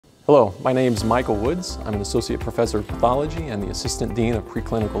Hello, my name is Michael Woods. I'm an Associate Professor of Pathology and the Assistant Dean of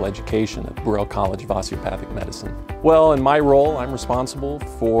Preclinical Education at Burrell College of Osteopathic Medicine. Well, in my role, I'm responsible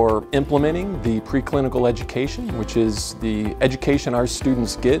for implementing the preclinical education, which is the education our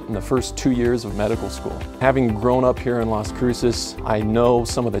students get in the first 2 years of medical school. Having grown up here in Las Cruces, I know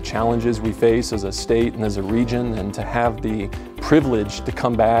some of the challenges we face as a state and as a region, and to have the privilege to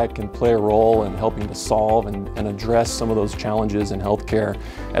come back and play a role in helping to solve and address some of those challenges in healthcare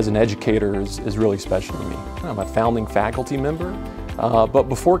as an educator is really special to me. I'm a founding faculty member, but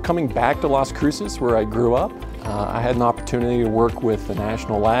before coming back to Las Cruces, where I grew up, I had an opportunity to work with the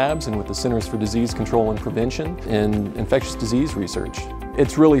national labs and with the Centers for Disease Control and Prevention in infectious disease research.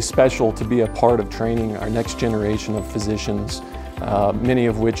 It's really special to be a part of training our next generation of physicians, many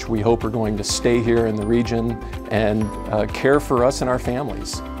of which we hope are going to stay here in the region and care for us and our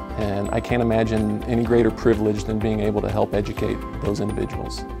families. And I can't imagine any greater privilege than being able to help educate those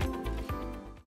individuals.